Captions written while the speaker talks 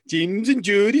James and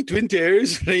Judy, twin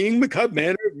terrors, playing macabre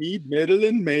manner of mead, metal,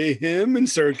 and mayhem and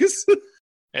circus.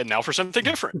 And now for something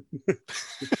different.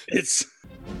 It's...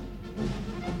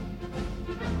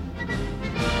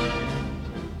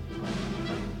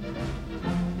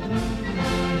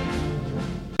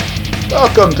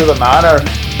 Welcome to the Manor.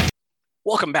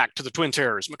 Welcome back to the Twin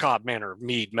Terrors, Macabre Manor of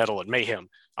Mead, Metal, and Mayhem.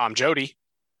 I'm Jody.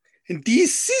 And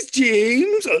this is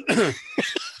James.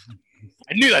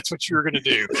 I knew that's what you were going to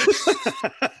do.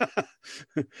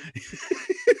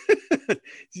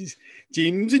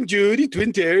 James and Judy,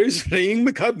 twin terrors, playing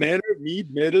macabre manner of mead,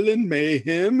 metal, and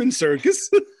mayhem and circus.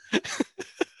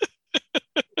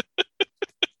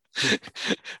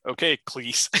 Okay,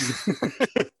 Cleese.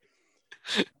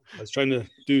 I was trying to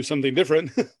do something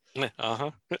different.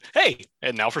 Uh-huh. Hey,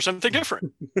 and now for something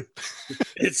different.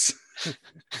 It's...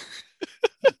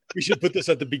 We should put this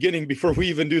at the beginning before we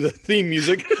even do the theme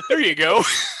music. There you go.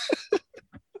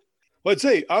 Well, I'd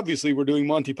say, obviously, we're doing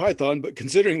Monty Python, but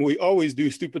considering we always do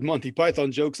stupid Monty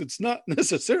Python jokes, it's not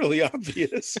necessarily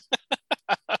obvious.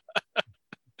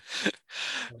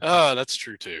 Oh, that's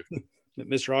true, too.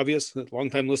 Mr. Obvious,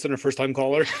 longtime listener, first-time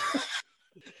caller.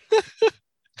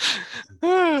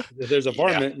 There's a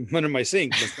varmint under my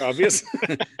sink, Mr. Obvious.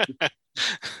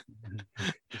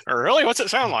 Really? What's it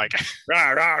sound like?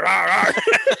 Rah, rah, rah, rah.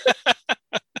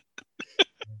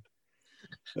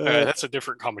 That's a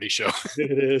different comedy show.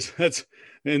 It is.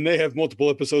 And they have multiple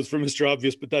episodes for Mr.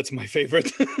 Obvious, but that's my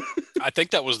favorite. I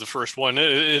think that was the first one.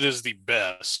 It is the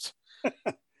best.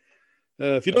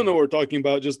 If you don't know what we're talking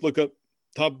about, just look up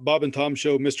Bob and Tom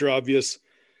Show, Mr. Obvious.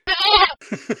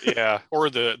 Yeah, or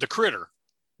the Critter.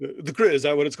 The Critter, is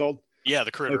that what it's called? Yeah,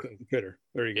 the Critter. Okay, the Critter.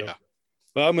 There you go. Yeah.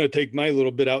 Well, I'm going to take my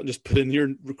little bit out and just put in your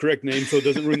correct name so it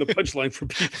doesn't ruin the punchline for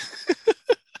people.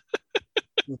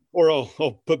 Or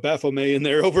I'll put Baphomet in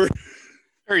there over.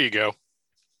 There you go.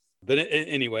 But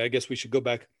anyway, I guess we should go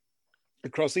back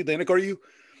across the Atlantic. Are you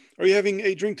having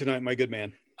a drink tonight, my good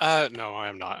man? No, I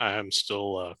am not. I am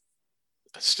still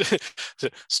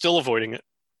still avoiding it.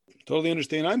 Totally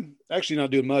understand. I'm actually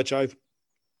not doing much. I've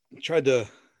tried to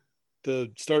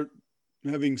start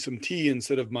having some tea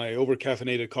instead of my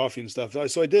over-caffeinated coffee and stuff.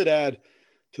 So I did add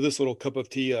to this little cup of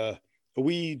tea a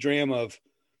wee dram of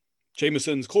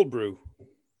Jameson's cold brew.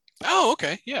 Oh,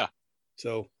 okay. Yeah.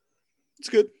 So it's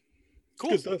good.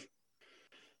 Cool. Good stuff.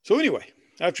 So anyway,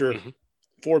 after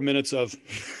 4 minutes of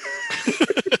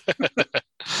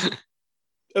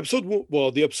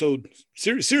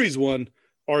series one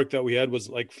arc that we had was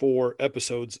like 4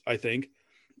 episodes, I think.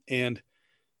 And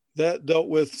that dealt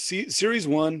with series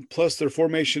one plus their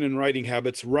formation and writing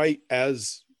habits right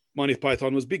as Monty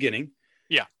Python was beginning.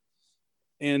 Yeah.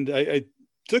 And I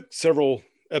took several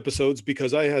episodes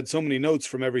because I had so many notes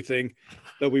from everything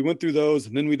that we went through those,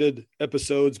 and then we did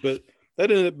episodes, but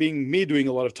that ended up being me doing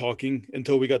a lot of talking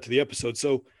until we got to the episode.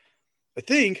 So I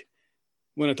think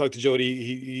when I talked to Jody,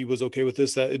 he was okay with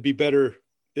this, that it'd be better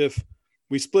if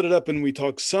we split it up and we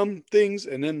talk some things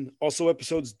and then also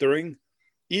episodes during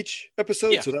each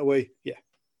episode. Yeah. So that way, yeah,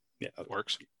 it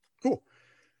works. Cool.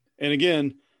 And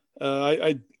again,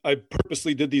 I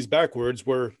purposely did these backwards,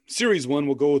 where series 1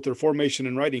 will go with their formation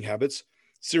and writing habits.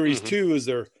 Series 2 is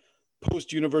their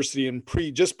post-university and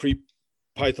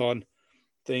pre-Python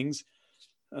things.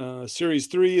 Series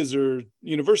 3 is their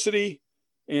university,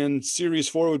 and series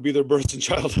 4 would be their births and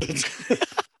childhoods.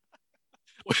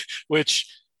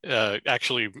 Which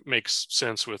actually makes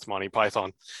sense with Monty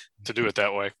Python to do it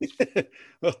that way.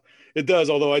 Well, it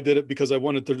does, although I did it because I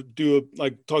wanted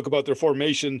to talk about their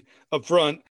formation up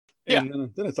front.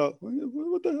 And then I thought,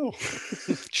 what the hell?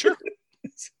 Sure.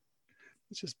 Let's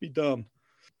just be dumb.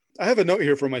 I have a note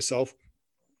here for myself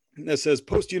that says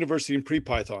post-university and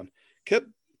pre-Python. Kept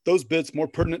those bits more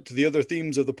pertinent to the other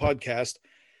themes of the podcast.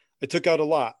 I took out a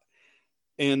lot.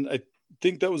 And I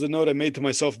think that was a note I made to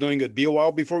myself, knowing it'd be a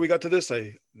while before we got to this.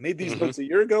 I made these notes a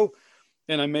year ago,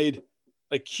 and I made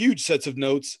like huge sets of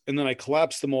notes, and then I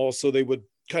collapsed them all so they would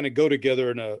kind of go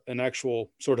together in an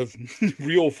actual sort of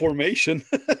real formation.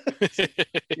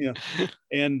 Yeah.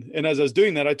 And as I was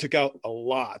doing that, I took out a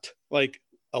lot.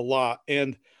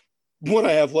 And what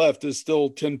I have left is still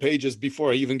 10 pages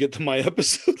before I even get to my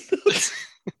episode notes.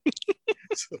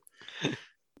 So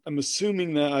I'm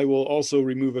assuming that I will also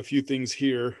remove a few things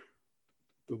here,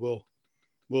 but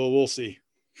we'll see.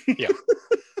 Yeah.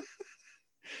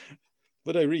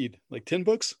 What did I read? Like 10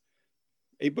 books?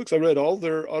 8 books? I read all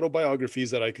their autobiographies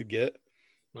that I could get.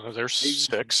 There's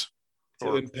 6.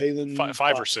 Or Palin,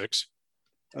 5 or 6.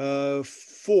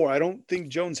 4. I don't think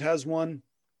Jones has one.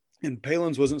 And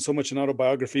Palin's wasn't so much an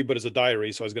autobiography, but as a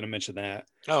diary. So I was going to mention that.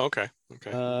 Oh, okay.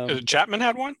 Okay. Chapman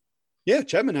had one? Yeah,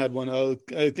 Chapman had one.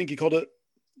 I think he called it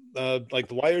like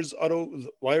the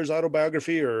Wires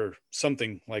autobiography or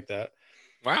something like that.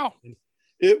 Wow.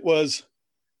 It was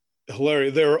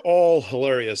hilarious. They were all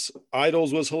hilarious.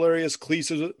 Idols was hilarious.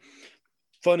 Cleese was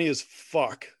funny as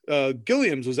fuck.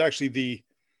 Gilliam's was actually the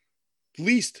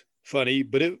least funny,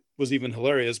 but it was even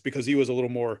hilarious because he was a little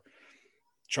more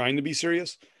trying to be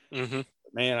serious. Mm-hmm.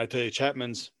 Man, I tell you,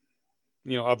 Chapman's,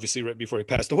 obviously right before he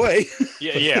passed away.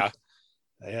 Yeah.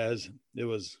 It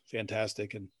was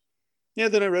fantastic. And yeah,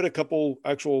 then I read a couple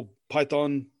actual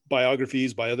Python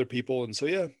biographies by other people. And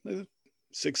so,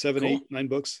 6, 7, Cool. 8, 9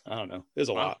 books. I don't know. It was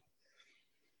a lot.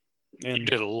 And you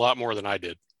did a lot more than I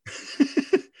did.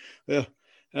 Yeah.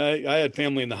 I had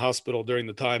family in the hospital during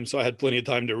the time, so I had plenty of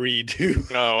time to read too.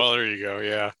 Oh, well, there you go.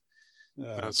 Yeah.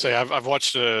 I'd say I've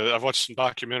watched some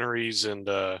documentaries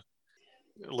and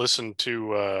listened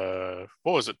to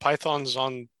what was it? Pythons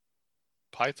on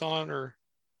Python or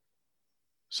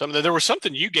something. There was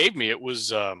something you gave me. It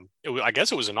was I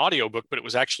guess it was an audiobook, but it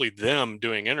was actually them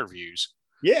doing interviews.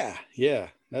 Yeah.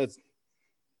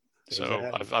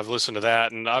 So I've listened to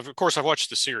that, and I've watched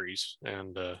the series,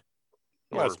 and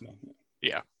that's the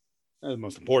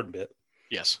most important bit.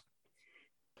 Yes.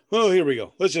 Well, here we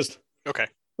go. Let's just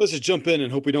jump in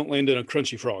and hope we don't land in a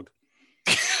crunchy frog.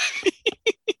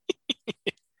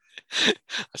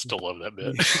 I still love that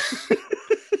bit.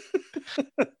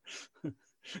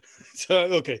 So,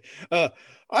 okay.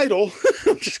 Idol.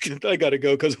 I'm just kidding. I got to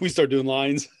go because we start doing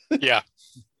lines. Yeah.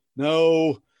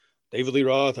 No, David Lee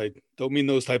Roth. I don't mean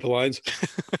those type of lines.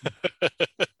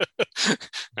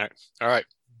 All right.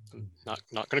 Not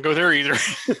going to go there either.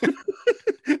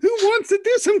 Who wants to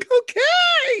do some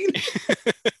cocaine?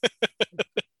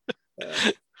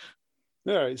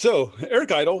 All right. So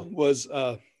Eric Idle was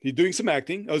he's doing some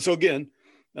acting. Oh, so again,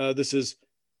 this is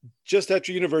just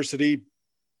after university,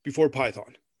 before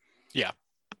Python. Yeah.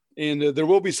 And there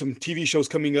will be some TV shows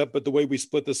coming up, but the way we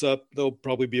split this up, they'll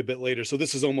probably be a bit later. So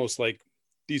this is almost like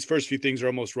these first few things are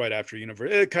almost right after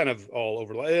university. It kind of all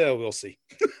overlap. Yeah, we'll see.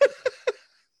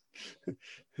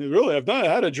 Really, I've not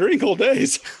had a drink all day.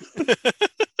 So.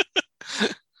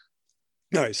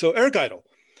 All right. So Eric Idle.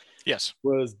 Yes.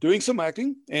 Was doing some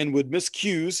acting and would miss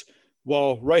cues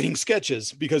while writing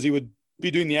sketches because he would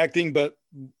be doing the acting, but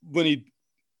when he'd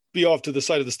be off to the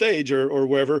side of the stage or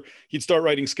wherever, he'd start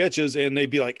writing sketches and they'd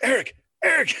be like, Eric.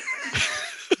 I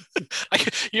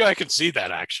could see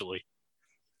that actually.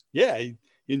 Yeah, he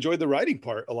enjoyed the writing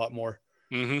part a lot more,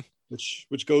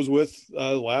 which goes with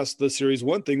the series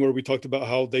 1 thing where we talked about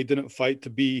how they didn't fight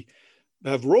to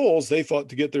have roles, they fought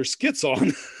to get their skits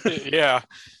on. Yeah.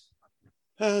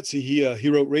 Let's see. He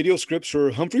wrote radio scripts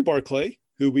for Humphrey Barclay,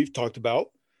 who we've talked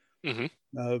about.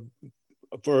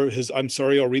 For his I'm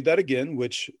Sorry, I'll Read That Again,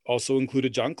 which also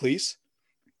included John Cleese.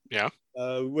 Yeah.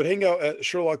 Would hang out at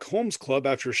Sherlock Holmes Club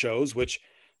after shows, which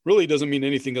really doesn't mean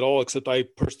anything at all, except I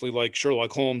personally like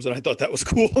Sherlock Holmes, and I thought that was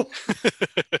cool.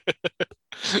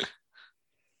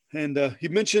 And he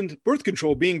mentioned birth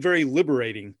control being very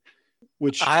liberating,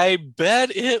 which I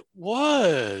bet it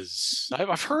was.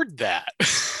 I've heard that.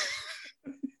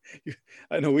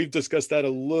 I know we've discussed that a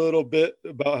little bit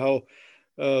about how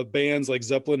bands like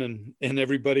Zeppelin and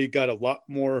everybody had a lot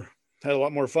more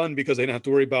fun because they didn't have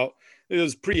to worry about it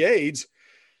was pre-AIDS,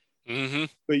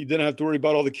 but you didn't have to worry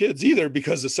about all the kids either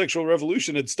because the sexual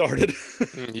revolution had started.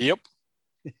 Yep.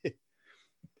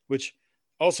 Which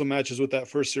also matches with that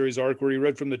first series arc where he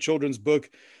read from the children's book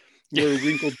where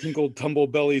Wrinkle Tinkle Tumble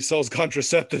Belly sells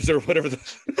contraceptives or whatever.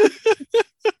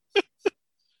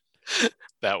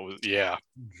 That was, yeah.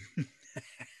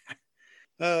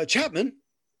 Chapman.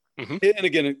 And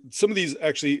again, some of these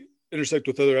actually intersect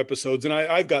with other episodes. And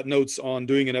I've got notes on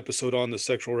doing an episode on the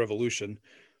sexual revolution,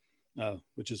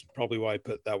 which is probably why I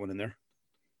put that one in there.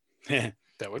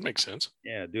 That would make sense.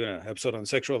 Yeah, doing an episode on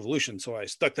sexual evolution. So I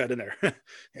stuck that in there.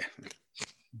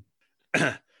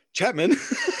 Chapman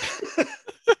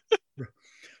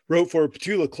wrote for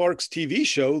Petula Clark's TV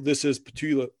show. This is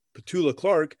Petula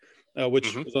Clark,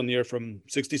 which was on the air from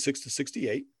 66 to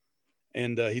 68.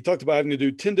 And he talked about having to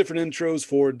do 10 different intros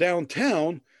for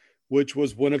Downtown, which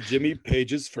was one of Jimmy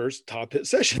Page's first top hit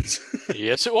sessions.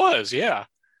 Yes, it was. Yeah.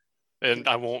 And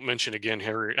I won't mention again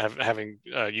Harry having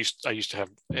I used to have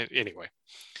anyway.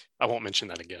 I won't mention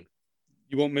that again.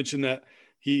 You won't mention that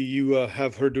you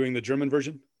have her doing the German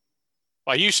version?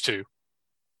 I used to.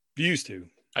 You used to.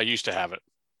 I used to have it.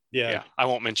 Yeah. I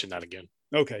won't mention that again.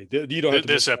 Okay. You don't have to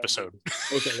this episode.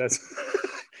 Okay, that's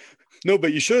no,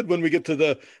 but you should when we get to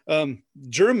the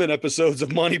German episodes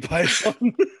of Monty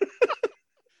Python.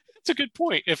 That's a good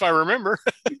point, if I remember.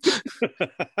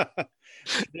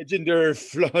 Legendary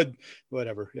flood,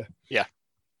 whatever. Yeah.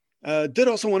 Yeah. Did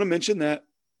also want to mention that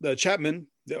the Chapman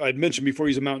I'd mentioned before,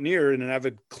 he's a mountaineer and an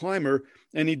avid climber,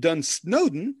 and he'd done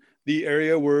Snowdon, the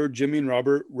area where Jimmy and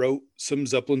Robert wrote some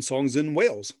Zeppelin songs in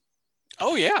Wales.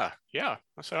 Oh, yeah. Yeah.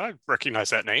 So I recognize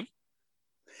that name.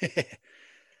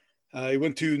 He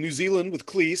went to New Zealand with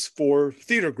Cleese for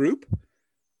theater group.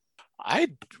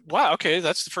 Wow. Okay.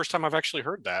 That's the first time I've actually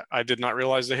heard that. I did not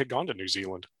realize they had gone to New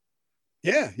Zealand.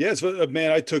 Yeah. So,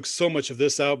 man, I took so much of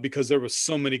this out because there was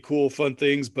so many cool, fun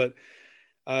things, but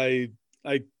I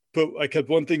kept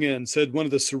one thing in, said one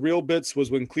of the surreal bits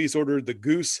was when Cleese ordered the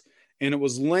goose and it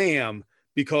was lamb,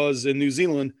 because in New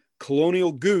Zealand,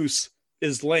 colonial goose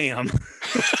is lamb.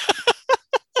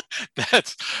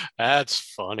 That's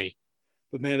funny.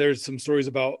 But man, there's some stories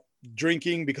about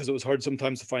drinking because it was hard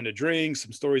sometimes to find a drink,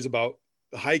 some stories about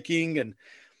hiking, and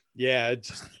I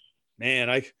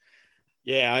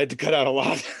had to cut out a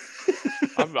lot.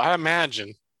 I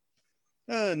imagine.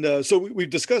 And so we've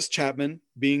discussed Chapman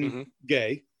being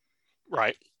gay.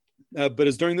 Right. But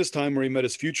it's during this time where he met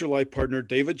his future life partner,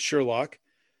 David Sherlock,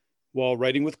 while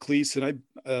writing with Cleese.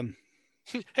 And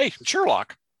hey,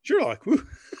 Sherlock.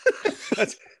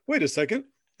 Wait a second.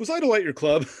 Was I to light your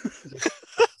club?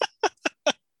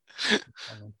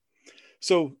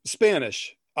 So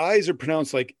Spanish, I's are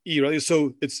pronounced like E, right?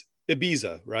 So it's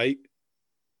Ibiza, right?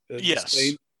 Yes.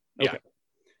 Spain? Okay. Yeah.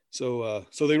 So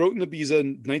they wrote in Ibiza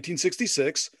in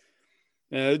 1966.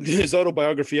 His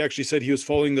autobiography actually said he was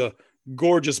following a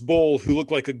gorgeous bull who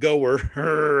looked like a goer.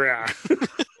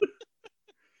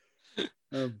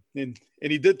 And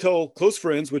he did tell close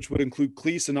friends, which would include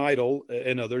Cleese and Idol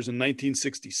and others, in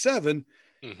 1967.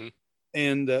 Mm-hmm.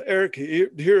 And Eric,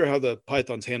 here are how the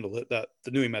Pythons handled it, that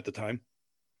knew him at the time.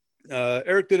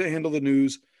 Eric didn't handle the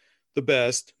news the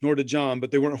best, nor did John, but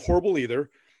they weren't horrible either.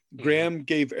 Mm-hmm. Graham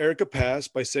gave Eric a pass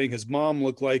by saying his mom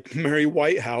looked like Mary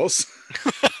Whitehouse.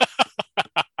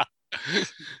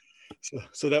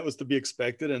 So that was to be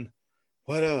expected. And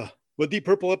what Deep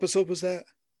Purple episode was that?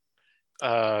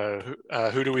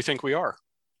 Who do we think we are?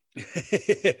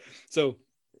 So,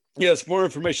 yes, more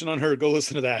information on her. Go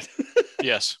listen to that.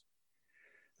 Yes.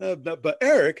 But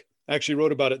Eric actually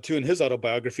wrote about it too in his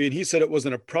autobiography, and he said it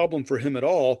wasn't a problem for him at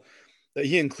all, that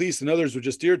he and Cleese and others were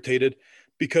just irritated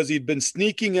because he'd been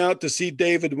sneaking out to see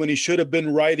David when he should have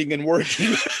been writing and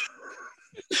working.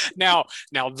 Now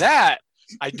that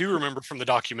I do remember from the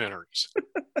documentaries.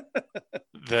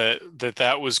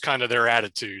 that was kind of their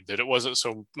attitude, that it wasn't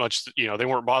so much that, they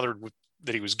weren't bothered with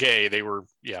that he was gay. They were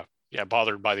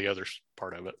bothered by the other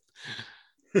part of it.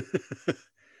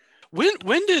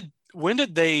 When did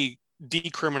they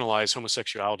decriminalize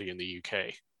homosexuality in the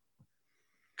UK?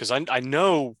 Because I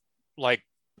know, like,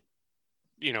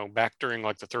 back during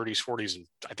like the 30s, 40s, and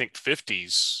I think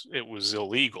 50s, it was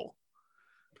illegal.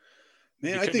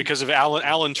 Man, because of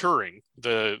Alan Turing,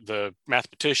 the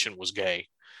mathematician, was gay.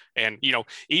 And,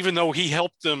 even though he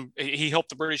helped the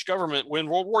British government win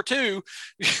World War II.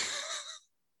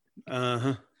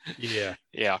 Uh-huh. Yeah.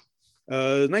 Yeah.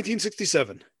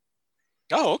 1967.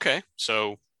 Oh, okay.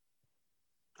 So,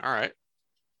 all right.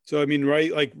 So, I mean,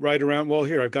 right around, well,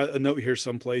 here, I've got a note here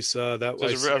someplace that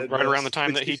was right around the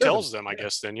time 67. That he tells them, I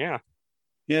guess, then, yeah.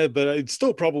 Yeah, but it's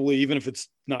still probably, even if it's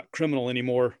not criminal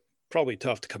anymore, probably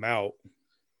tough to come out.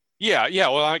 Yeah.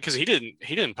 Well, because he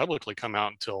didn't publicly come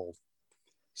out until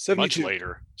 72. Much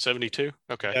later. 72.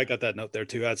 Okay. Yeah, I got that note there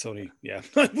too. That's only, I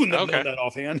wouldn't have known that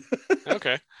offhand.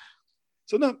 Okay.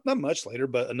 So not much later,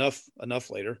 but enough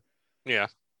later. Yeah.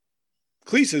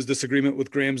 Cleese's disagreement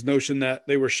with Graham's notion that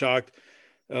they were shocked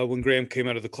when Graham came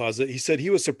out of the closet. He said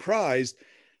he was surprised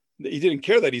that he didn't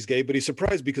care that he's gay, but he's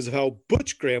surprised because of how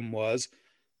butch Graham was,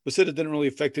 but said it didn't really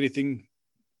affect anything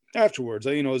afterwards.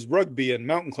 His rugby and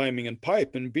mountain climbing and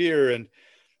pipe and beer, and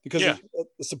because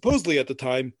supposedly at the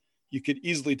time you could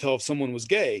easily tell if someone was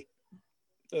gay,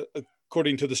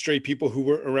 according to the straight people who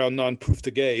were around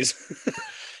non-poofta gays.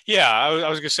 Yeah, I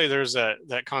was gonna say there's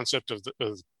that concept of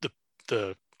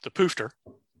the poofter,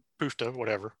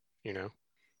 whatever,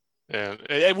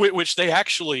 and which they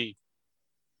actually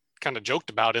kind of joked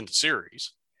about in the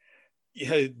series.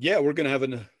 Yeah, we're gonna have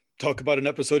talk about an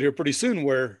episode here pretty soon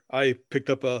where I picked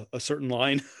up a certain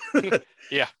line.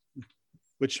 Yeah,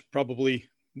 which probably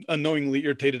unknowingly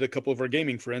irritated a couple of our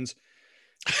gaming friends,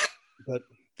 but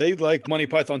they like Monty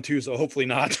Python too, so hopefully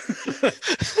not.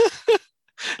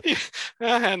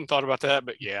 I hadn't thought about that,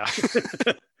 but yeah.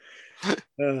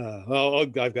 Well,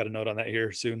 I've got a note on that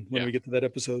here soon when we get to that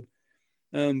episode.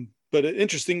 But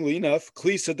interestingly enough,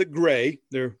 Cleese said that Gray,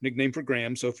 their nickname for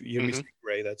Graham, so if you hear me say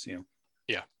Gray, that's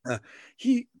yeah.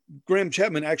 Graham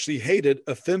Chapman actually hated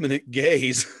effeminate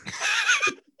gays.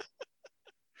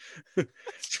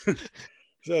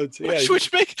 So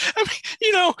which make,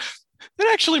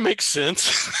 That actually makes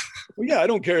sense. Well, yeah, I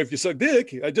don't care if you suck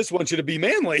dick. I just want you to be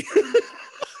manly.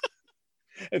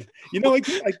 And,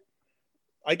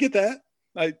 I get that.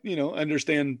 I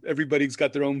understand everybody's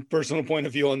got their own personal point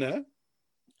of view on that.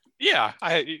 Yeah,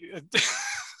 I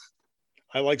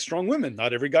like strong women.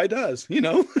 Not every guy does,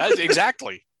 That's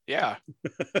exactly. Yeah.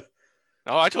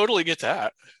 Oh, I totally get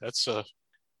that. That's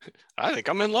I think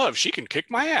I'm in love. She can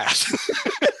kick my ass.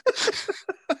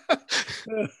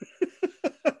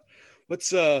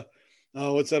 What's that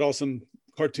awesome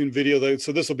cartoon video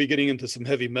so this will be getting into some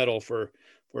heavy metal for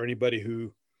anybody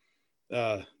who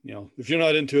if you're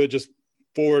not into it, just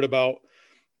forward about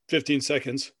 15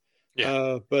 seconds.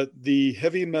 Yeah. But the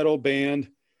heavy metal band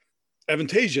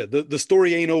Avantasia, the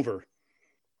story ain't over.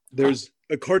 There's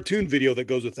a cartoon video that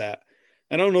goes with that.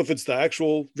 I don't know if it's the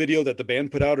actual video that the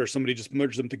band put out or somebody just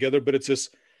merged them together, but it's this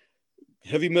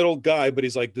heavy metal guy, but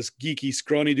he's like this geeky,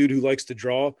 scrawny dude who likes to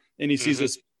draw. And he sees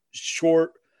this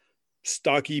short,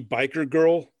 stocky biker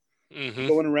girl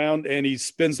going around, and he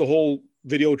spends the whole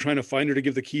video trying to find her to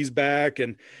give the keys back.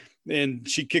 And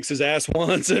she kicks his ass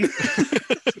once. And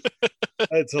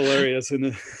that's hilarious.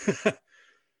 And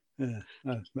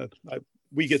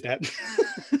we get that.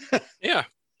 Yeah.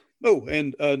 Oh,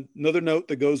 and another note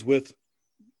that goes with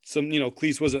some,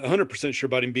 Cleese wasn't 100% sure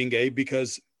about him being gay,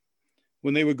 because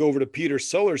when they would go over to Peter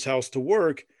Sellers' house to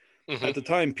work, at the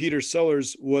time, Peter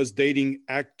Sellers was dating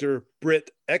actor Britt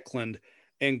Eklund,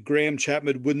 and Graham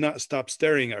Chapman would not stop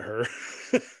staring at her.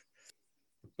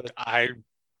 But,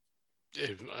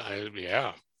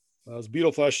 yeah. As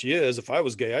beautiful as she is, if I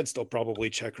was gay, I'd still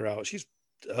probably check her out. She's,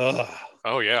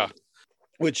 oh yeah.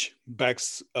 Which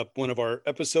backs up one of our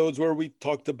episodes where we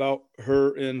talked about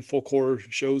her in folk horror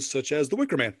shows such as The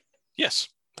Wicker Man. Yes,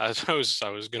 I was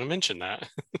going to mention that.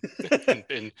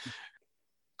 and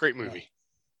great movie.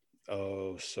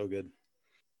 Oh, so good.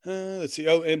 Let's see.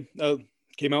 Oh, and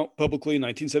came out publicly in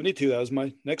 1972. That was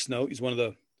my next note. He's one of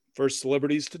the first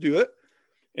celebrities to do it.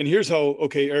 And here's how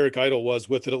okay Eric Idle was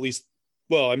with it, at least.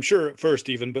 Well, I'm sure at first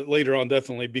even, but later on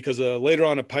definitely, because later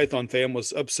on a Python fan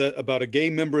was upset about a gay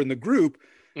member in the group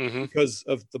because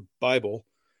of the Bible.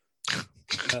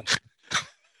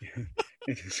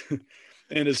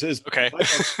 And his okay.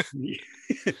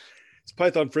 His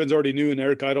Python friends already knew, and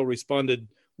Eric Idle responded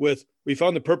with, "We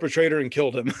found the perpetrator and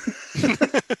killed him."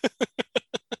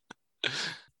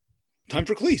 Time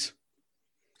for Cleese.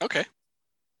 Okay.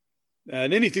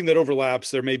 And anything that overlaps,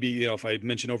 there may be, if I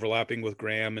mention overlapping with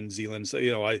Graham and Zealand, so,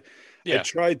 I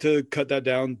tried to cut that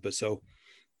down, but so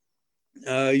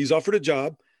he's offered a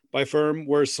job by a firm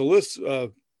where solicitors.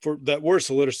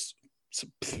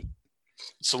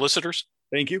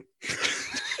 Thank you.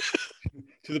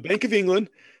 To the Bank of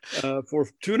England for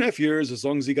 2.5 years, as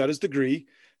long as he got his degree.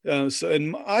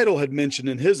 And Idle had mentioned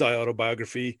in his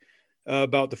autobiography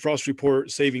about the Frost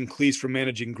Report saving Cleese from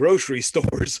managing grocery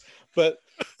stores, but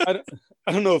I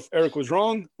don't know if Eric was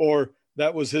wrong or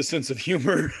that was his sense of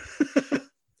humor.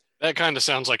 That kind of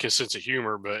sounds like his sense of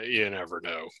humor, but you never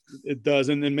know. It does,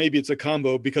 and then maybe it's a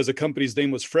combo because the company's name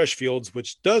was Freshfields,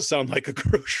 which does sound like a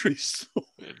grocery store.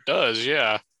 It does,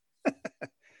 yeah.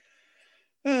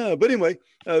 But anyway,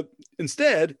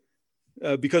 instead,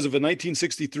 because of a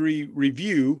 1963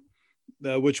 review,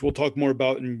 which we'll talk more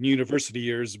about in university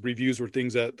years, reviews were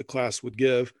things that the class would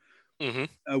give,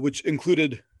 which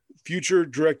included future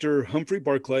director Humphrey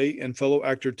Barclay and fellow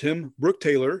actor Tim Brooke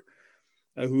Taylor,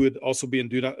 who would also be in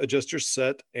Do Not Adjust Your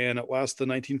Set and At Last the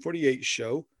 1948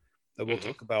 show that we'll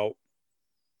talk about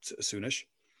soonish.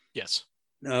 Yes.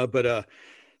 But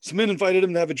some men invited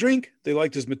him to have a drink. They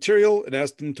liked his material and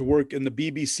asked him to work in the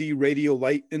BBC Radio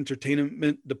Light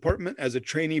Entertainment Department as a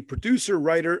trainee producer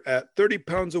writer at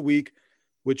 £30 a week,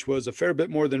 which was a fair bit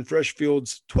more than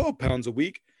Freshfield's £12 a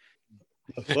week.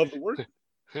 Love the work.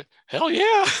 Hell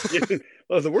yeah.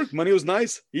 Love the work. Money was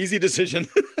nice. Easy decision.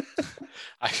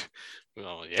 That's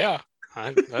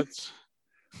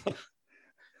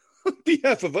on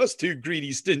behalf of us two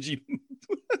greedy, stingy.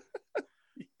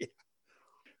 Yeah.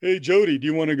 Hey, Jody, do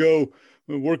you want to go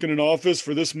work in an office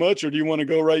for this much, or do you want to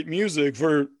go write music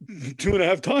for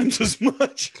 2.5 times as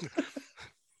much?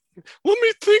 Let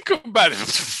me think about it.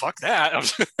 Fuck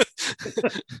that.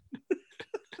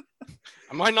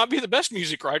 I might not be the best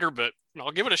music writer, but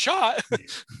I'll give it a shot.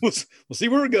 We'll see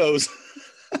where it goes.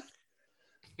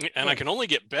 And I can only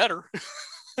get better.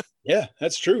 Yeah,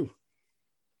 that's true.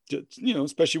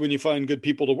 Especially when you find good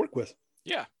people to work with.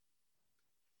 Yeah.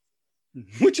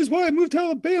 Which is why I moved to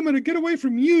Alabama, to get away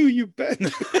from you, you bet.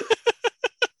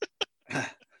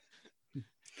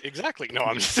 Exactly. No,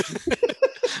 I'm just...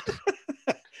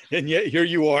 And yet here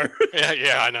you are.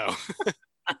 Yeah, I know.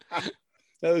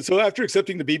 So after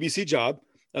accepting the BBC job,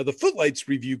 The Footlights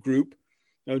Review Group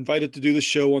invited to do the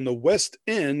show on the West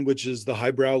End, which is the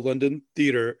highbrow London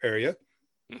theater area.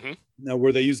 Mm-hmm. Now,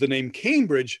 where they use the name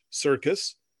Cambridge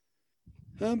Circus.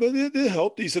 But it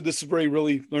helped. He said this is where he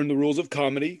really learned the rules of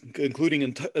comedy, including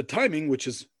in timing, which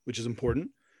is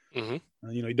important.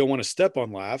 Mm-hmm. You don't want to step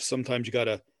on laughs. Sometimes you got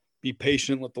to be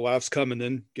patient, let the laughs come, and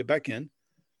then get back in.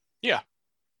 Yeah.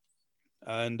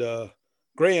 And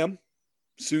Graham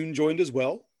soon joined as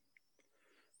well,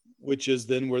 which is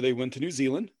then where they went to New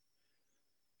Zealand.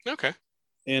 Okay.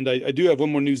 And I do have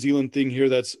one more New Zealand thing here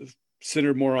that's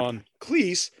centered more on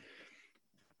Cleese.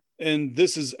 And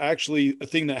this is actually a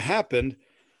thing that happened.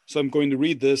 So I'm going to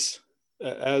read this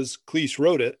as Cleese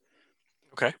wrote it.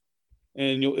 Okay.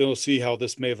 And you'll see how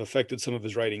this may have affected some of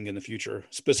his writing in the future,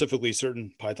 specifically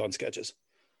certain Python sketches.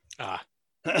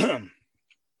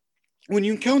 When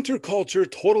you encounter culture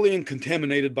totally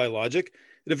uncontaminated by logic,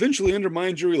 it eventually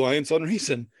undermines your reliance on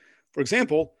reason. For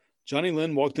example, Johnny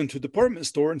Lynn walked into a department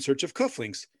store in search of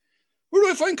cufflinks. Where do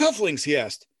I find cufflinks? He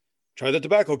asked. Try the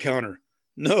tobacco counter.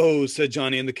 No, said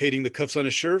Johnny, indicating the cuffs on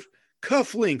his shirt.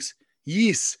 Cufflinks.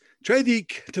 Yes. Try the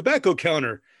tobacco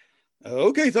counter.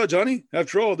 Okay, thought Johnny.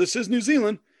 After all, this is New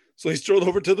Zealand. So he strolled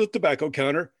over to the tobacco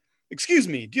counter. Excuse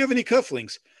me, do you have any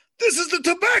cufflinks? This is the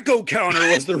tobacco counter,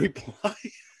 was the reply.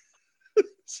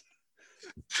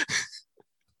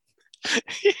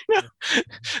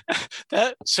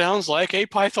 That sounds like a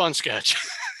Python sketch.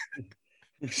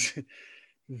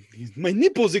 My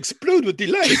nipples explode with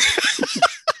delight.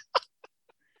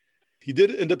 He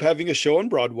did end up having a show on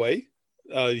Broadway.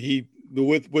 He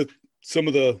with some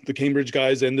of the Cambridge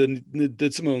guys, and then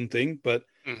did some own thing, but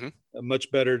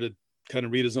much better to kind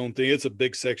of read his own thing. It's a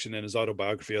big section in his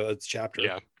autobiography. That's chapter.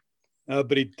 Yeah.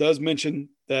 But he does mention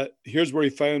that here's where he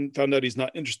found out he's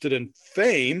not interested in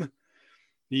fame.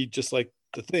 He just like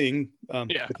the thing.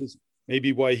 Which is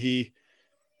maybe why he,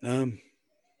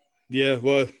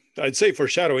 well, I'd say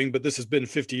foreshadowing, but this has been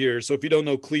 50 years. So if you don't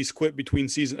know, Cleese quit between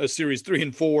series 3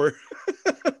 and 4.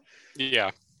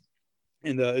 Yeah.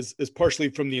 And is partially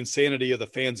from the insanity of the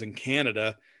fans in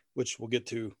Canada, which we'll get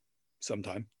to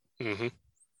sometime. Mm-hmm.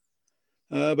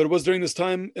 But it was during this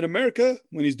time in America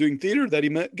when he's doing theater that he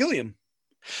met Gilliam.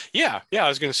 Yeah. I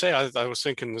was going to say, I was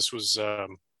thinking this was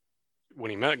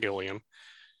when he met Gilliam,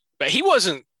 but he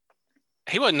wasn't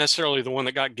necessarily the one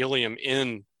that got Gilliam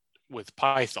in with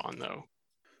Python, though.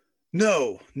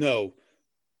 No. I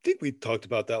think we talked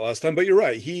about that last time, but you're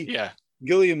right.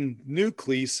 Gilliam knew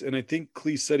Cleese, and I think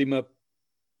Cleese set him up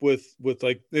with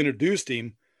like introduced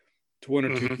him to one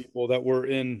or two people that were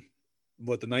in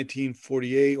the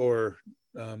 1948 or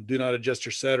Do Not Adjust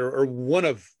Your Set or one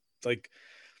of like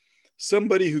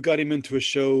somebody who got him into a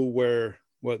show where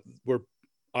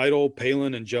Idol,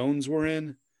 Palin, and Jones were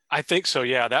in. I think so.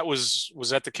 Yeah, that was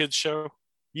that the kids show?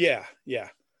 Yeah,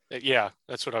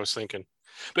 that's what I was thinking.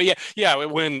 But yeah,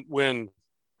 when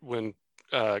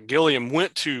Gilliam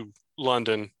went to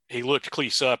London, he looked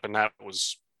Cleese up, and that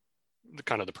was the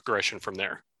progression from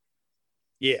there.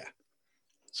 Yeah.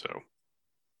 So.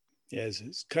 Yeah,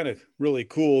 it's kind of really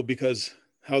cool because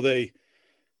how they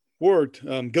worked.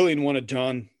 Gilliam wanted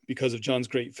John because of John's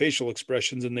great facial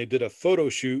expressions, and they did a photo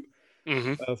shoot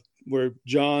where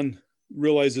John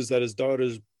realizes that his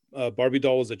daughter's Barbie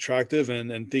doll is attractive,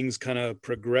 and things kind of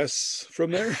progress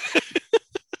from there.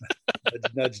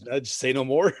 nudge, say no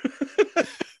more.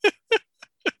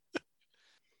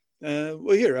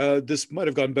 Well, here, this might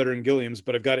have gone better in Gilliam's,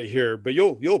 but I've got it here. But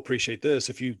you'll appreciate this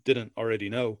if you didn't already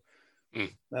know.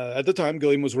 At the time,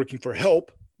 Gilliam was working for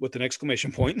Help with an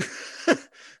exclamation point.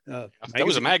 That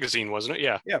was a magazine, wasn't it?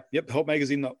 Yeah. Yeah. Yep. Help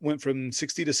magazine that went from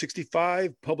 60 to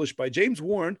 65, published by James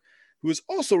Warren, who is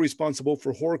also responsible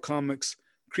for horror comics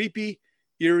Creepy,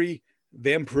 Eerie,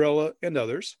 Vampirella, and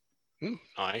others.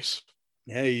 Nice.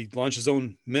 Yeah, he launched his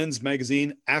own men's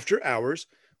magazine, After Hours,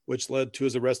 which led to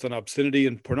his arrest on obscenity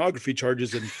and pornography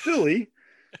charges in Philly.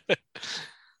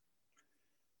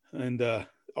 And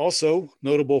also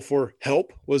notable for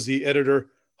Help was the editor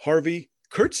Harvey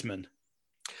Kurtzman.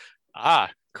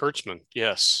 Kurtzman,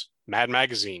 yes. Mad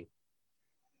Magazine.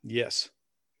 Yes.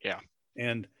 Yeah.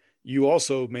 And you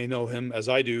also may know him, as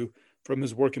I do, from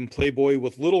his work in Playboy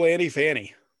with Little Annie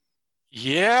Fanny.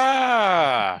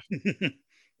 Yeah.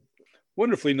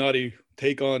 Wonderfully naughty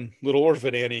take on Little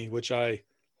Orphan Annie, which I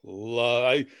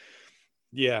love.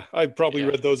 I probably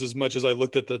read those as much as I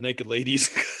looked at the naked ladies.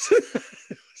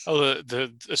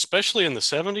 the especially in the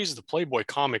 70s, the Playboy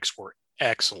comics were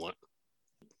excellent.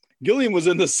 Gilliam was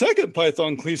in the second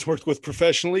Python Cleese worked with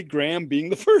professionally, Graham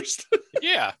being the first.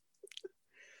 Yeah.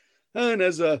 And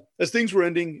as things were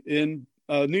ending in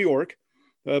New York,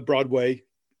 Broadway,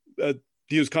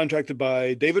 he was contracted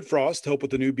by David Frost to help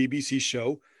with the new BBC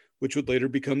show, which would later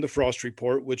become the Frost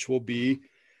Report, which will be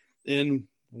in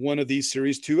one of these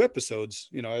series 2 episodes,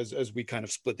 as we kind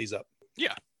of split these up.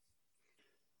 Yeah.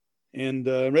 And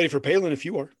I'm ready for Palin if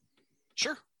you are.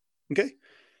 Sure. Okay.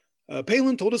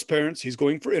 Palin told his parents he's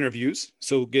going for interviews.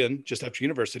 So again, just after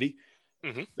university,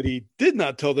 but he did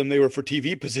not tell them they were for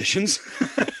TV positions.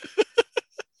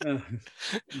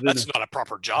 That's not a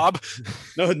proper job.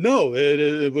 No,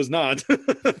 it was not.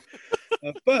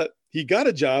 But he got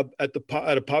a job at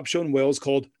a pop show in Wales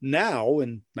called Now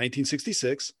in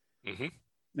 1966.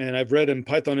 And I've read in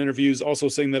Python interviews also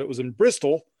saying that it was in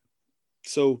Bristol.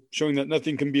 So showing that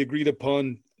nothing can be agreed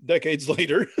upon decades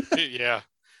later. Yeah.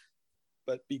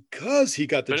 But because he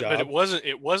got the job. But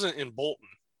it wasn't in Bolton.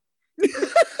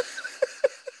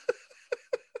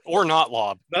 Or Not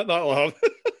Lob. Not Lob.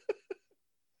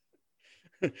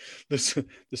 The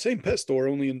same pet store,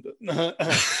 only in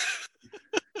yes.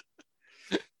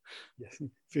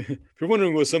 If you're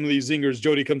wondering where some of these zingers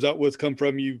Jody comes out with come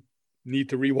from, you need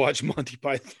to rewatch Monty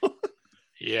Python.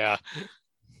 Yeah.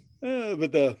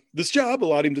 But this job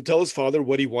allowed him to tell his father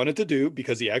what he wanted to do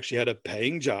because he actually had a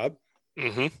paying job.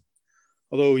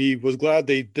 Although he was glad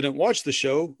they didn't watch the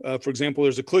show. For example,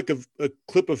 there's a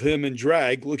clip of him in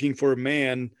drag looking for a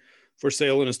man for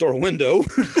sale in a store window.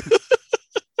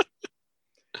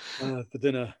 But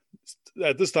then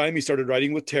at this time, he started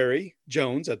writing with Terry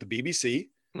Jones at the BBC.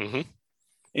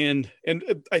 And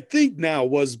I think now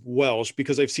was Welsh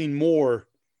because I've seen more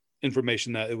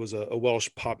information that it was a Welsh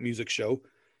pop music show.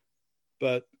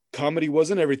 But comedy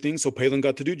wasn't everything. So Palin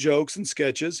got to do jokes and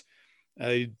sketches.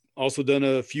 I'd also done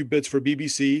a few bits for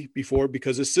BBC before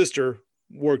because his sister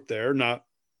worked there, not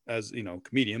as,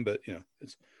 comedian, but,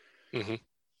 it's.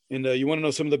 And you want to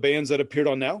know some of the bands that appeared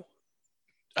on Now?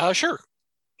 Sure.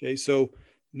 Okay, so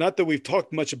not that we've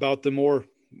talked much about them or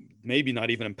maybe not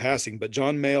even in passing, but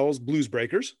John Mayall's Blues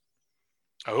Breakers.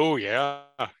 Oh, yeah.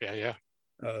 Yeah.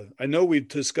 I know we've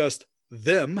discussed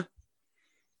them.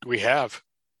 We have.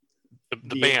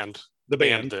 The band. The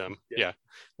band, them. Yeah.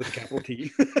 With a capital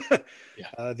T.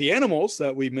 Yeah. The Animals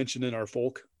that we mentioned in our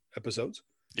folk episodes.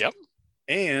 Yep.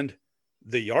 And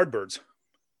the Yardbirds.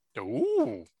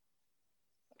 Ooh.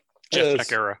 Jeff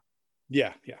Beck era.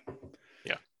 Yeah.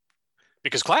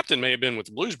 Because Clapton may have been with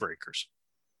the Blues Breakers.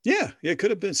 Yeah, it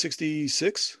could have been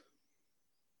 66.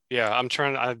 Yeah, I'm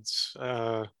trying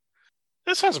to.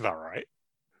 That sounds about right.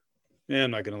 Yeah, I'm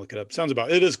not going to look it up.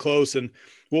 It is close, and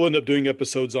we'll end up doing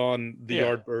episodes on the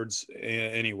Yardbirds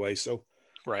anyway. So,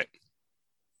 right.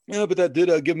 Yeah, but that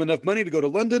did give him enough money to go to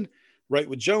London, write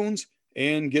with Jones,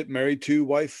 and get married to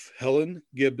wife Helen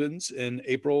Gibbons in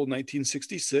April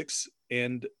 1966,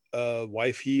 and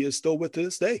wife he is still with to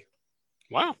this day.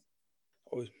 Wow.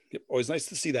 Always nice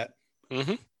to see that.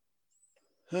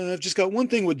 I've just got one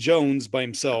thing with Jones by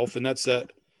himself, and that's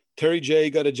that Terry J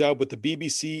got a job with the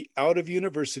BBC out of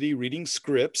university reading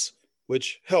scripts,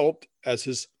 which helped as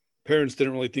his parents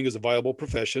didn't really think it was a viable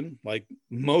profession, like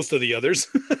most of the others.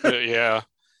 Yeah.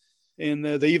 And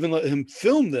they even let him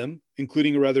film them,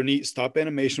 including a rather neat stop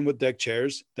animation with deck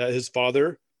chairs that his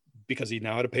father, because he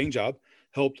now had a paying job,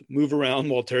 helped move around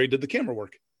while Terry did the camera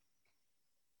work.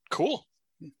 Cool.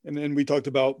 And then we talked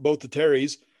about both the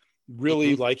Terrys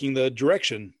really liking the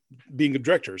direction, being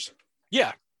directors.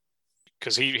 Yeah.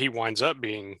 Because he winds up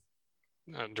being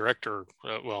a director,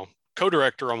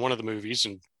 co-director on one of the movies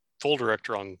and full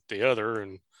director on the other.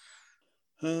 And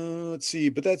let's see,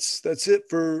 but that's it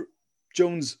for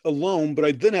Jones alone. But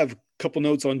I then have a couple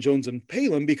notes on Jones and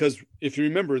Palin, because if you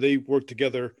remember, they worked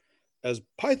together as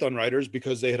Python writers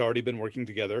because they had already been working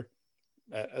together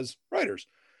as writers,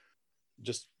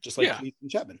 just like Keith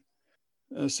and Chapman.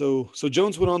 So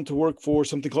Jones went on to work for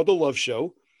something called The Love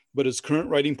Show, but his current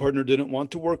writing partner didn't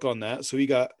want to work on that. So he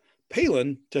got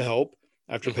Palin to help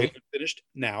after Palin finished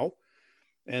Now.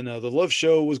 And The Love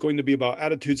Show was going to be about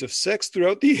attitudes of sex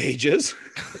throughout the ages,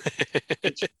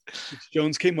 which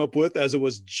Jones came up with as it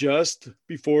was just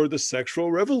before the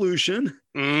sexual revolution.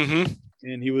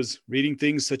 And he was reading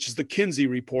things such as the Kinsey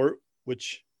Report,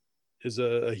 which is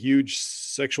a huge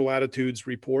sexual attitudes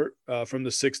report from the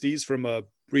 60s from a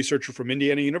researcher from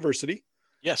Indiana University.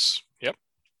 Yes. Yep.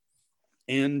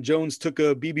 And Jones took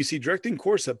a BBC directing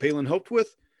course that Palin helped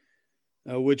with,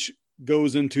 which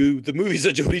goes into the movies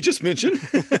that Jody just mentioned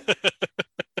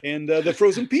and the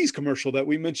Frozen Peas commercial that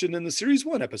we mentioned in the Series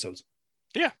 1 episodes.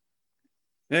 Yeah.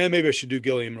 And maybe I should do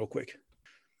Gilliam real quick.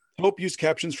 Hope used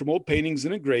captions from old paintings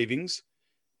and engravings.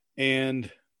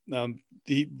 And when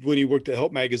he worked at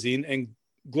Help magazine, and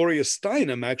Gloria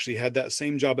Steinem actually had that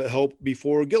same job at Help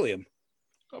before Gilliam.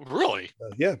 Really?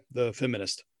 Yeah, the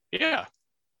feminist. Yeah.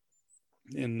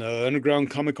 And underground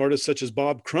comic artists such as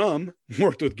Bob Crumb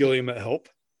worked with Gilliam at help.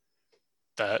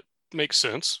 That makes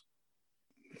sense.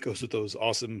 Goes with those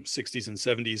awesome 60s and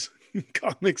 70s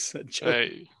comics.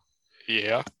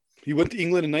 Yeah. He went to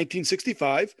England in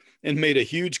 1965 and made a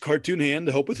huge cartoon hand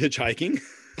to help with hitchhiking.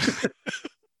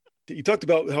 He talked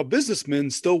about how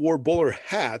businessmen still wore bowler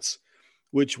hats,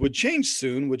 which would change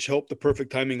soon, which helped the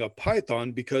perfect timing of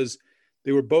Python because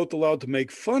they were both allowed to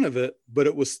make fun of it, but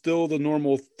it was still the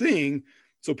normal thing,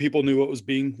 so people knew what was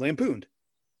being lampooned.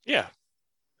 Yeah.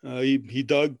 He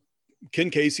dug Ken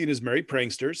Casey and his merry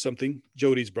pranksters, something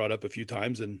Jody's brought up a few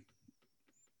times, and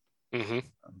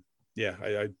yeah,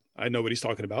 I know what he's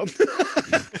talking about.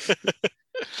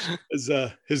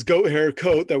 His goat hair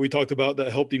coat that we talked about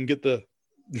that helped him get the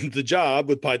job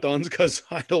with Pythons because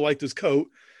I don't like his coat.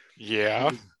 Yeah.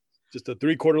 Just a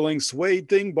 3/4 length suede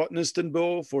thing bought in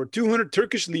Istanbul for 200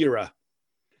 Turkish lira.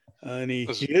 And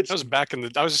that was back in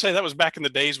the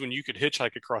days when you could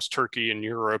hitchhike across Turkey and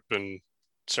Europe and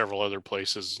several other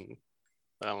places. And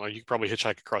I don't know, you could probably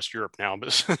hitchhike across Europe now,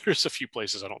 but there's a few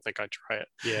places I don't think I'd try it.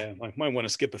 Yeah, I might want to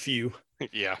skip a few.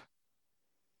 Yeah.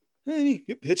 And he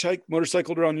hitchhiked,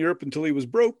 motorcycled around Europe until he was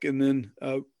broke. And then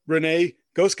Rene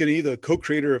Goscinny, the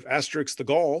co-creator of Asterix the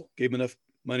Gaul, gave him enough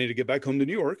money to get back home to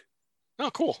New York.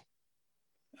 Oh, cool.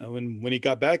 When he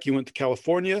got back, he went to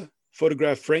California,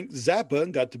 photographed Frank Zappa,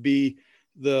 and got to be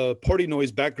the party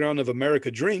noise background of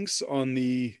America Drinks on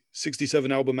the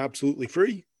 1967 album Absolutely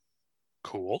Free.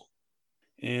 Cool.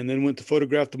 And then went to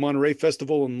photograph the Monterey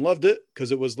Festival and loved it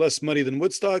because it was less muddy than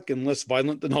Woodstock and less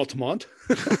violent than Altamont.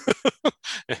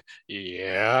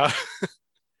 Yeah.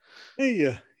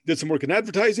 Hey, did some work in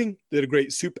advertising, did a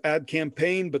great soup ad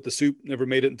campaign, but the soup never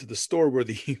made it into the store where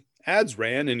the ads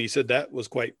ran, and he said that was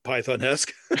quite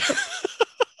Python-esque.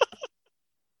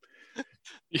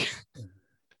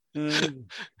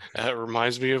 That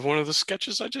reminds me of one of the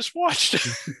sketches I just watched.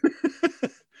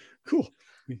 Cool.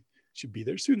 We should be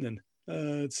there soon then.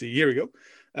 Let's see. Here we go.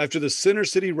 After the Center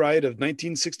City riot of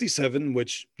 1967,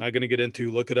 which I'm not going to get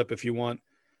into, look it up if you want.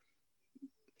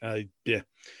 Yeah.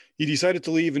 He decided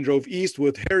to leave and drove east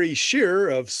with Harry Shearer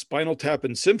of Spinal Tap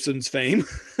and Simpsons fame.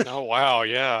 Oh, wow.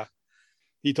 Yeah.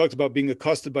 He talked about being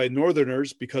accosted by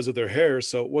Northerners because of their hair.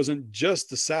 So it wasn't just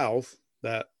the South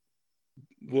that,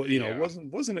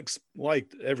 wasn't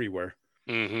liked everywhere.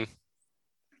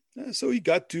 Mm-hmm. So he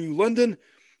got to London,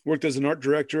 worked as an art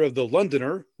director of The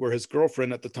Londoner, where his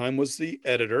girlfriend at the time was the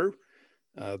editor,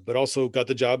 but also got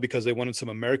the job because they wanted some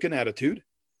American attitude.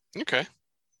 Okay.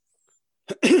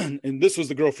 And this was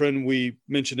the girlfriend we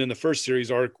mentioned in the first series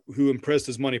arc who impressed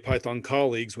his Monty Python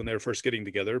colleagues when they were first getting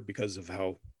together because of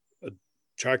how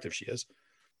attractive she is.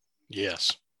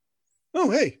 Yes.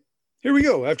 Oh, hey, here we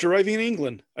go. After arriving in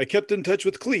England, I kept in touch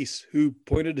with Cleese, who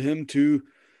pointed him to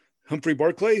Humphrey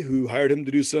Barclay, who hired him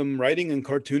to do some writing and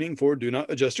cartooning for Do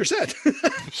Not Adjust Your Set.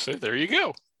 So there you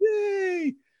go.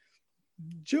 Yay!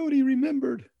 Jody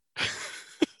remembered.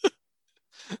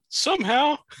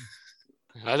 Somehow.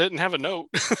 I didn't have a note.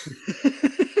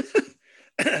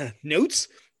 Notes?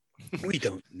 We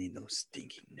don't need no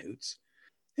stinking notes.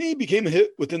 He became a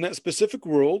hit within that specific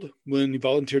world when he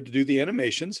volunteered to do the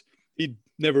animations. He'd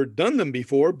never done them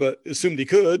before, but assumed he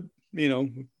could,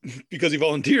 because he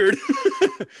volunteered.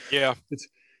 Yeah. He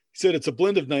said it's a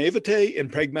blend of naivete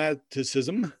and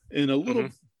pragmatism and a little,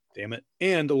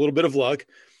 and a little bit of luck.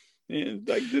 And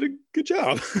I did a good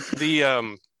job.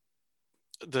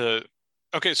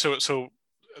 Okay, so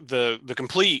the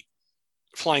complete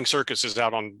Flying Circus is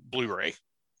out on Blu-ray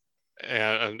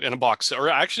and in a box set, or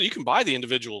actually you can buy the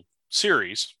individual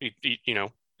series,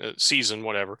 season,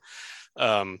 whatever.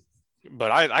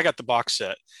 But I got the box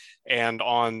set, and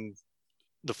on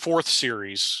the fourth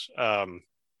series,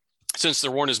 since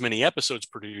there weren't as many episodes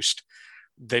produced,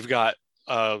 they've got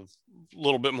a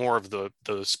little bit more of the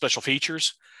special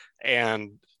features.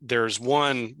 And there's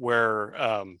one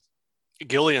where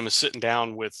Gilliam is sitting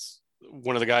down with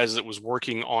one of the guys that was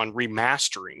working on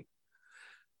remastering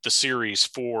the series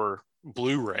for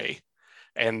Blu-ray,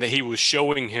 and he was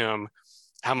showing him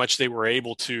how much they were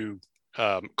able to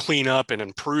clean up and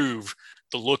improve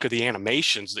the look of the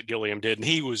animations that Gilliam did, and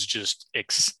he was just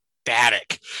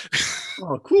ecstatic.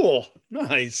 Oh, cool.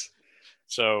 Nice.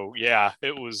 So yeah,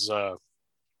 it was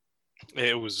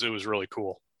really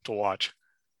cool to watch.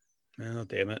 Oh,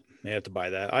 damn it. I have to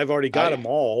buy that. I've already got them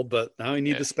all, but now I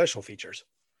need the special features.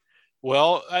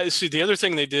 Well, I see the other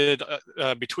thing they did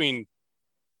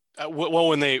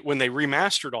when they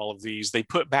remastered all of these, they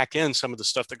put back in some of the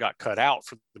stuff that got cut out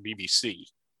for the BBC.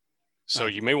 So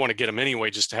you may want to get them anyway,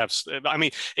 just to have,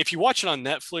 if you watch it on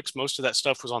Netflix, most of that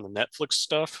stuff was on the Netflix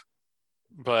stuff.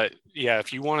 But yeah,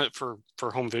 if you want it for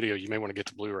home video, you may want to get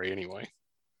the Blu-ray anyway.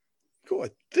 Cool. I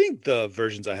think the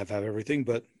versions I have everything,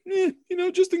 but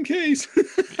just in case.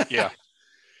 Yeah.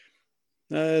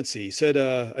 Let's see. He said,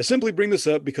 I simply bring this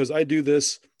up because I do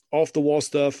this off the wall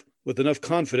stuff with enough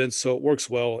confidence so it works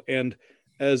well. And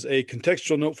as a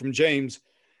contextual note from James,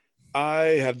 I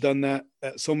have done that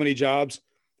at so many jobs.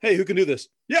 Hey, who can do this?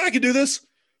 Yeah, I can do this.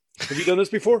 Have you done this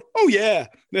before? Oh, yeah.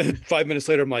 5 minutes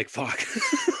later, I'm like, fuck.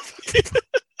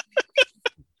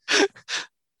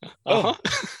 Uh-huh.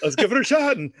 Let's give it a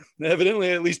shot. And evidently,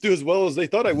 I at least do as well as they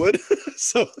thought I would.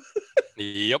 So,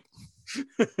 Yep.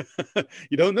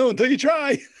 You don't know until you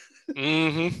try.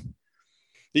 Mm-hmm.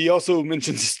 He also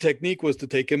mentions his technique was to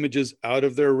take images out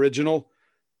of their original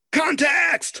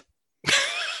context.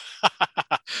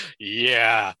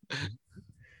 Yeah.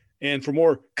 And for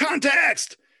more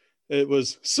context, it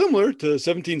was similar to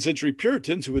 17th century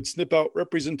Puritans who would snip out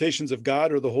representations of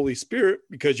God or the Holy Spirit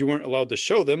because you weren't allowed to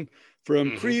show them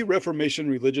from pre-Reformation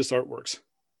religious artworks.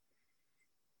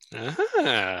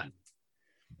 Uh-huh.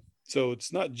 So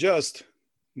it's not just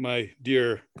my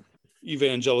dear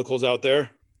evangelicals out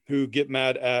there who get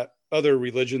mad at other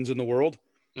religions in the world.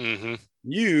 Mm-hmm.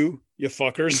 You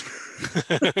fuckers,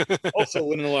 also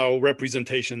wouldn't allow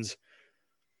representations,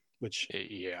 which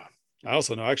yeah. I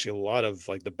also know actually a lot of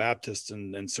like the Baptists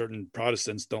and certain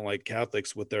Protestants don't like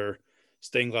Catholics with their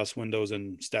stained glass windows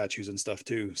and statues and stuff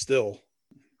too. Still,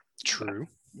 true.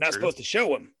 Not supposed to show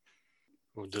them.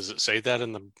 Well, does it say that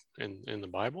in the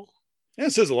Bible? Yeah,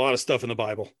 it says a lot of stuff in the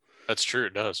Bible. That's true.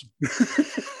 It does.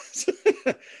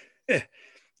 Yeah.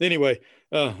 Anyway,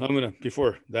 I'm gonna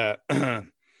before that.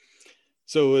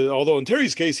 So, although in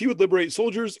Terry's case, he would liberate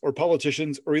soldiers or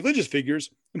politicians or religious figures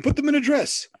and put them in a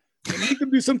dress and make them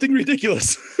do something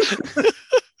ridiculous.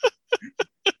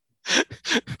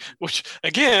 Which,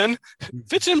 again,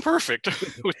 fits in perfect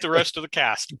with the rest of the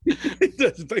cast.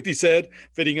 In fact, he said,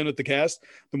 fitting in with the cast,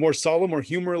 the more solemn or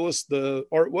humorless the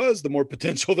art was, the more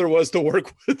potential there was to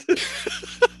work with it.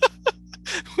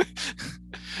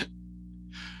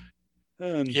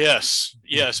 Yes,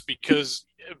 because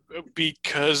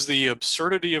the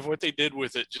absurdity of what they did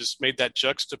with it just made that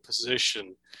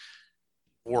juxtaposition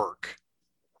work.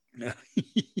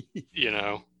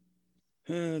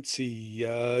 Let's see.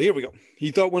 Here we go.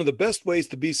 He thought one of the best ways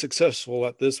to be successful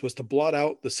at this was to blot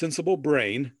out the sensible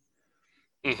brain.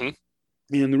 Mm-hmm.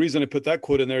 And the reason I put that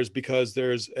quote in there is because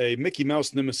there's a Mickey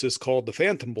Mouse nemesis called the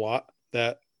Phantom Blot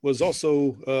that was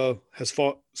also has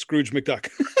fought Scrooge McDuck.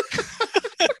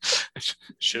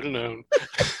 Should have known.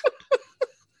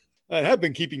 I have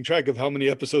been keeping track of how many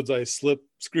episodes I slip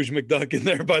Scrooge McDuck in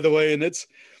there, by the way, and it's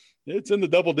in the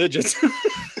double digits.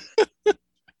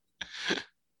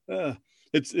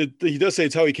 He does say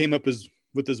it's how he came up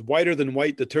with his whiter than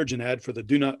white detergent ad for the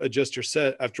Do Not Adjust Your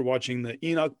Set after watching the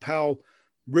Enoch Powell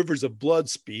Rivers of Blood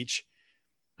speech,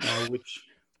 which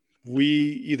we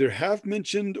either have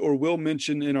mentioned or will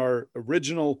mention in our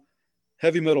original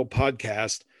heavy metal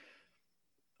podcast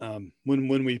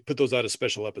when we put those out as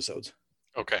special episodes.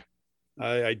 Okay.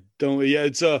 I don't. Yeah,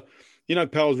 it's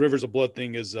Enoch Powell's Rivers of Blood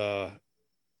thing is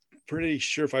pretty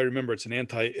sure if I remember, it's an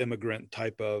anti-immigrant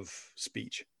type of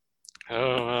speech.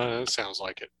 That sounds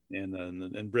like it.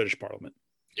 In British Parliament.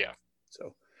 Yeah.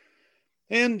 So,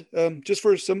 and just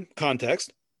for some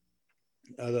context,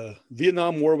 the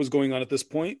Vietnam War was going on at this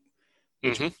point.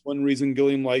 Which was one reason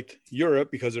Gilliam liked Europe,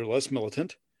 because they're less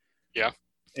militant. Yeah.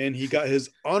 And he got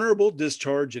his honorable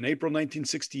discharge in April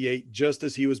 1968, just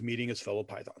as he was meeting his fellow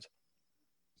Pythons.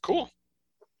 Cool.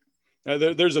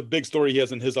 There's a big story he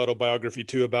has in his autobiography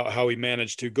too about how he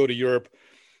managed to go to Europe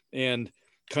and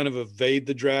kind of evade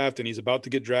the draft, and he's about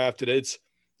to get drafted.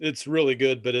 It's really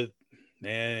good, but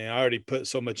I already put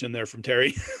so much in there from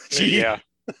Terry. Yeah.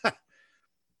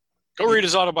 Go read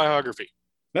his autobiography.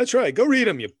 That's right. Go read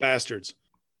him, you bastards.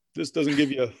 This doesn't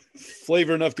give you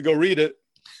flavor enough to go read it.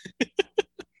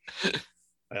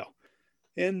 Well,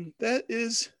 and that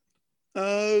is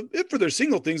it for their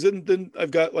single things. Then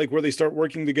I've got like where they start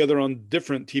working together on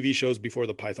different TV shows before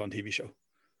the Python TV show.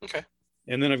 Okay.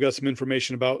 And then I've got some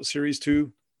information about series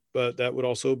 2, but that would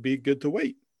also be good to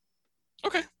wait.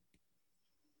 Okay.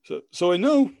 So I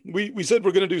know we said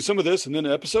we're going to do some of this and then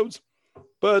episodes,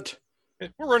 but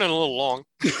we're running a little long.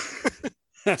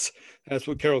 That's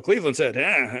what Carol Cleveland said.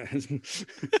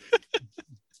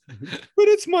 But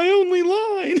it's my only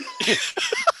line.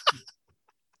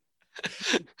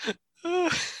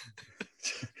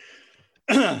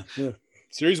 Yeah.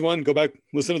 Series 1, go back,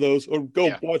 listen to those, or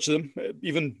go watch them.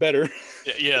 Even better.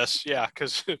 Yes, yeah,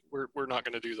 because we're not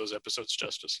going to do those episodes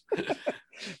justice.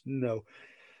 No.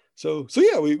 So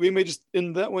yeah, we may just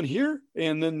end that one here,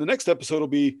 and then the next episode will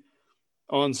be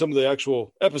on some of the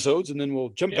actual episodes, and then we'll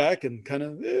jump back and kind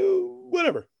of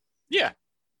whatever. Yeah,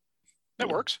 that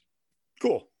works.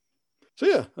 Cool. So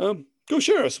yeah, go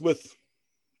share us with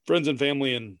friends and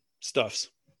family and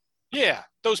stuffs. Yeah,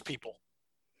 those people.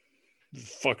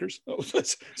 Fuckers. Oh,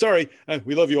 sorry.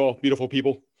 We love you all, beautiful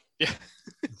people. Yeah.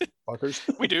 Fuckers.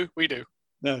 We do.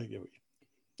 No,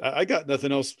 I got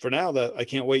nothing else for now. That I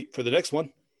can't wait for the next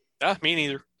one. Me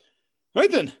neither. All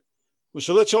right then. We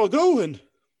shall let y'all go and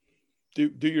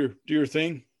do your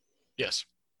thing. Yes.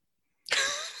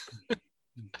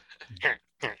 yeah.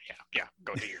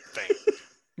 Go do your thing.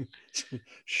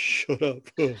 Shut up.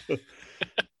 All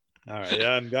right.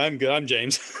 Yeah, I'm good. I'm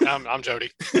James. I'm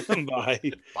Jody. Bye.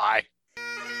 Bye.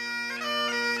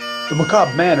 The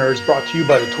Macabre Manor is brought to you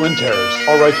by the Twin Terrors.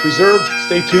 All rights reserved.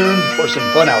 Stay tuned for some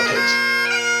fun outtakes.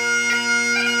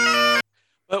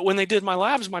 But when they did my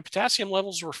labs, my potassium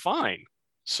levels were fine.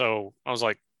 So I was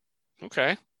like,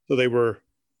 okay. So they were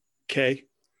K?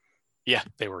 Yeah,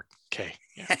 they were K.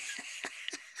 Yeah.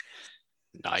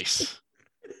 Nice.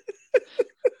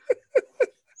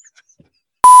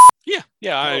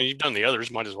 Yeah. You've done the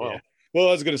others, might as well. Yeah. Well,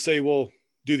 I was going to say we'll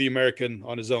do the American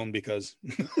on his own because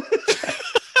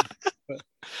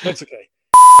that's okay.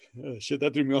 Shit,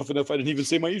 that threw me off enough. I didn't even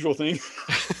say my usual thing.